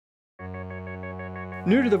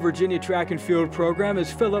New to the Virginia track and field program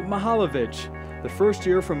is Filip Mihaljevic. The first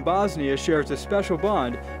year from Bosnia shares a special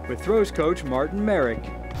bond with throws coach Martin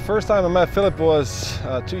Maric. First time I met Filip was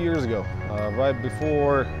 2 years ago, right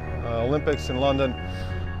before Olympics in London.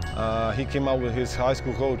 He came out with his high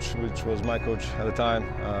school coach, which was my coach at the time,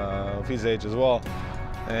 of his age as well.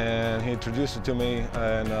 And he introduced it to me,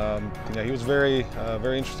 and yeah, he was very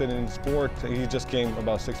interested in sport. He just came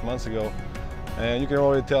about 6 months ago, and you can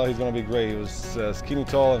already tell he's going to be great. He was skinny,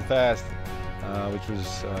 tall, and fast, which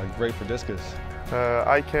was great for discus.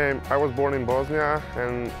 I was born in Bosnia,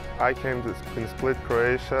 and I came in Split,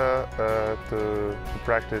 Croatia, to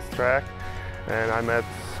practice track, and I met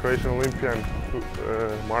Croatian Olympian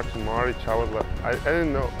Martin Maric.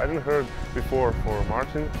 I didn't heard before for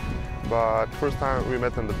Martin, but first time we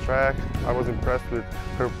met on the track, I was impressed with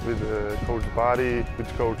coach body, with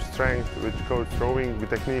coach strength, with coach throwing, with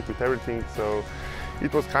technique, with everything. So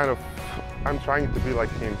it was kind of, I'm trying to be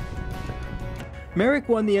like him. Maric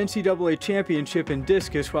won the NCAA championship in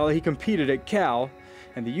discus while he competed at Cal,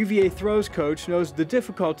 and the UVA throws coach knows the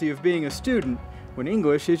difficulty of being a student when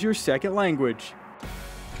English is your second language.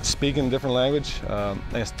 Speaking a different language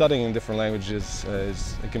and studying in different languages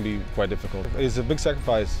it can be quite difficult. It's a big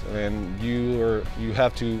sacrifice, and you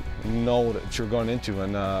have to know what you're going into.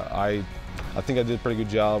 And I think I did a pretty good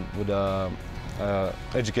job with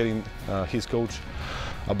educating his coach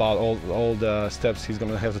about all the steps he's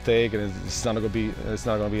going to have to take, and it's not going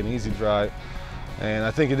to be an easy drive. And I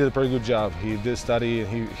think he did a pretty good job. He did study,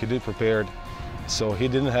 and he did prepared, so he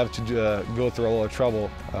didn't have to go through a lot of trouble,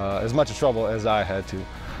 as much trouble as I had to.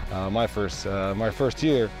 My first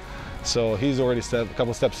year, so he's already a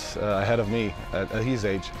couple steps ahead of me at his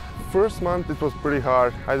age. First month it was pretty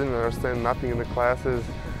hard. I didn't understand nothing in the classes,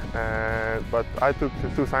 but I took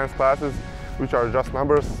 2 science classes, which are just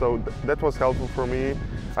numbers, so that was helpful for me.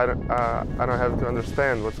 I don't have to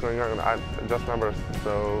understand what's going on. Just numbers.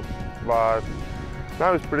 So, but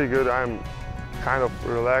now it's pretty good. I'm kind of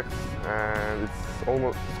relaxed, and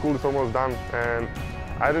school is almost done, and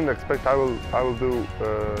I didn't expect I will do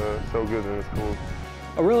so good in school.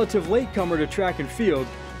 A relative latecomer to track and field,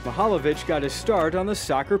 Mihaljevic got his start on the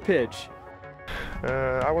soccer pitch.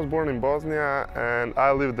 I was born in Bosnia, and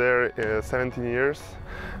I lived there 17 years,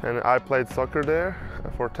 and I played soccer there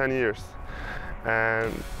for 10 years.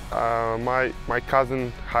 And my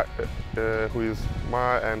cousin, who is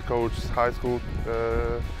my and coach's high school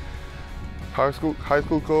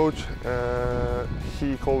coach,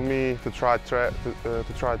 he called me to try track,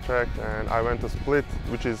 and I went to Split,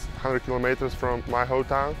 which is 100 kilometers from my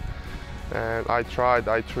hometown. And I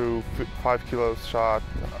threw 5 kilos shot,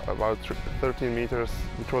 about 13 meters,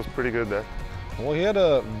 which was pretty good there. Well, he had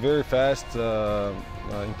a very fast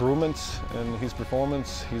improvements in his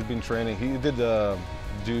performance. He's been training. He did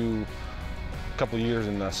do a couple of years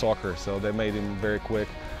in soccer, so that made him very quick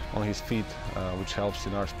on his feet, which helps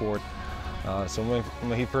in our sport. So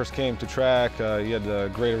when he first came to track, he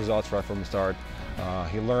had great results right from the start.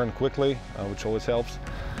 He learned quickly, which always helps.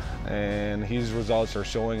 And his results are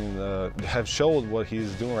have showed what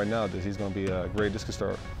he's doing right now, that he's going to be a great discus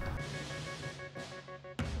thrower.